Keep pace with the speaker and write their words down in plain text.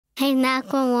Hey,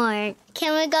 Macklemore,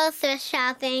 can we go thrift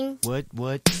shopping? What?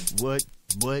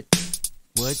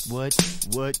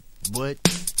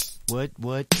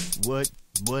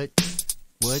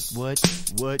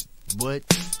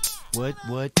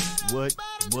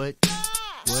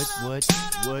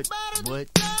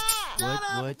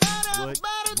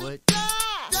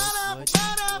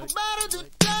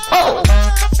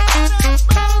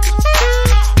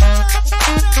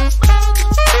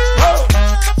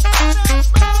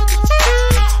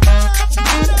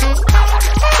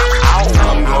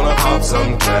 I'm gonna pop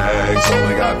some tags.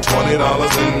 Only got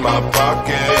 $20 in my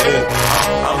pocket.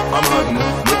 I'm hunting,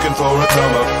 looking for a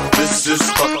come up. This is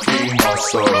fucking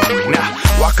awesome. Now,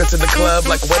 walk into the club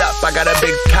like, what up? I got a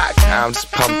big cock. I'm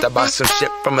just pumped. I bought some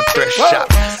shit from a thrift shop.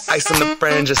 Ice on the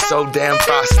fringe is so damn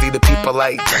frosty. The people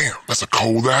like, Damn, that's a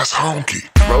cold ass honky.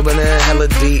 Rolling in hella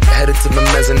deep, headed to the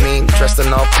mezzanine. Dressed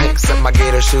in all pink, except my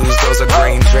gator shoes. Those are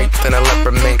green, draped in a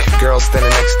leopard mink. Girl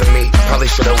standing next to me. Probably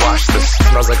should've washed this.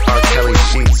 Smells like R. Kelly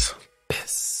sheets.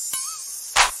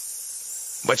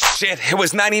 But shit, it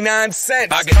was 99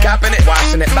 cents. I get copping it,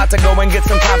 washing it. About to go and get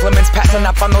some compliments. Passing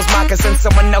up on those moccasins.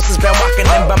 Someone else has been walking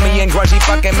in by me and grungy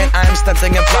fucking man. I am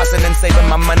stunting and flossing and saving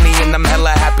my money, and I'm hella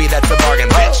happy that's a bargain,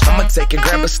 bitch. I'ma take your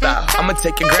grandpa style. I'ma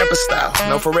take your grandpa style.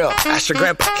 No, for real. Ask your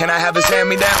grandpa, can I have his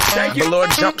hand-me-down? Velour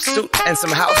jumpsuit and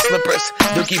some house slippers.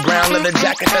 Dookie brown leather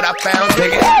jacket that I found.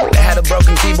 Dig it. They had a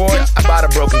broken keyboard. I bought a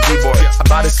broken keyboard. I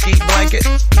bought a ski blanket.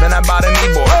 Then I bought a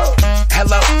kneeboard.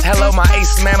 Hello, my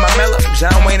ace man, my mellow.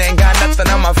 John Wayne ain't got nothing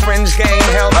on my fringe game,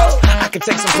 hell no. I could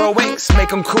take some pro wings, make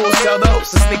them cool, sell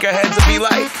those. The sneakerheads will be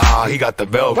like, he got the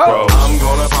Velcro. I'm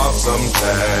gonna pop some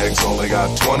tags. Only got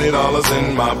 $20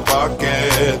 in my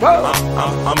pocket.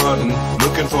 I'm hunting,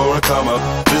 looking for a come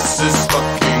up. This is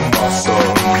fucking awesome.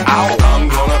 I'm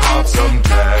gonna pop some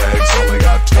tags. Only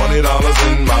got $20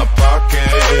 in my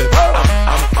pocket.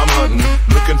 I'm hunting,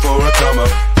 looking for a come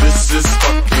up. This is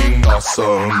fucking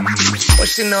awesome. What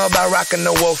she know about rocking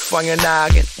the wolf on your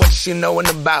noggin? What she knowin'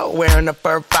 about wearing a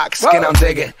fur fox skin? I'm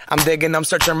digging, I'm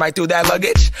searching right through that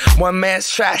luggage. One man's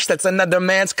trash, that's another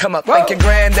man's come up. Thank your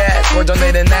granddad for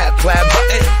donating that plaid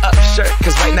button up shirt,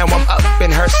 cause right now I'm up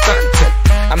in her skirt.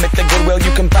 I'm at the Goodwill,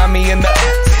 you can find me in the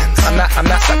I'm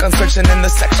not stuck on searching in the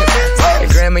section. Your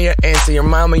grandma, your auntie, your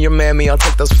mama, your mammy. I'll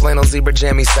take those flannel zebra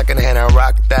jammies secondhand and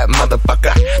rock that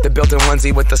motherfucker. The built-in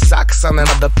onesie with the socks on that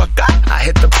motherfucker. I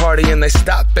hit the party and they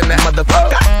stop in that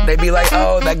motherfucker. They be like,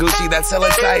 oh, that Gucci, that's hella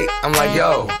tight. I'm like,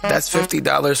 yo, that's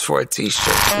 $50 for a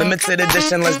t-shirt. Limited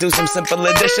edition, let's do some simple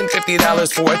edition.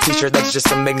 $50 for a t-shirt, that's just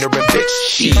some ignorant bitch.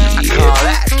 Shit. I call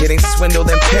that getting swindled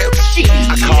and pimped.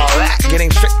 I call that getting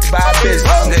tricked by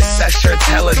business. That shirt's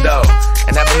hella dope.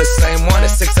 And having the same one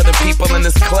as 6 other people in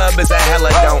this club is a hella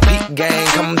don't. Peep gang,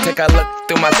 come take a look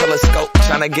through my telescope.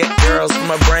 Tryna get girls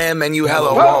from a brand, man, you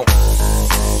hella won't.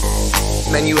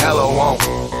 Man, you hella won't.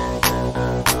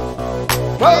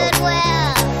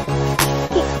 Goodwill,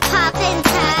 poppin'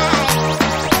 tags.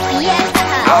 Yes,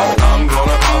 I'm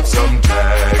gonna pop some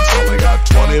tags. Only got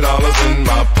 $20 in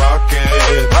my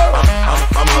pocket.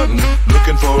 I'm hunting,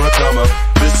 looking for a come up.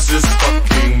 This is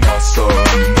fucking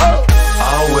awesome.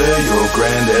 I'll wear your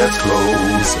granddad's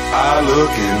clothes. I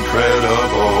look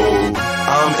incredible.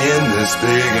 I'm in this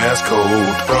big ass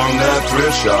coat from that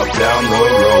thrift shop down the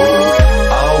road.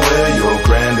 I'll wear your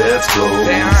granddad's clothes.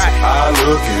 I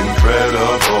look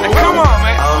incredible. Come on,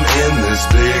 man. I'm in this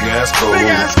big ass coat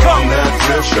from that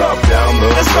thrift shop down the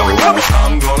road.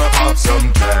 I'm gonna pop some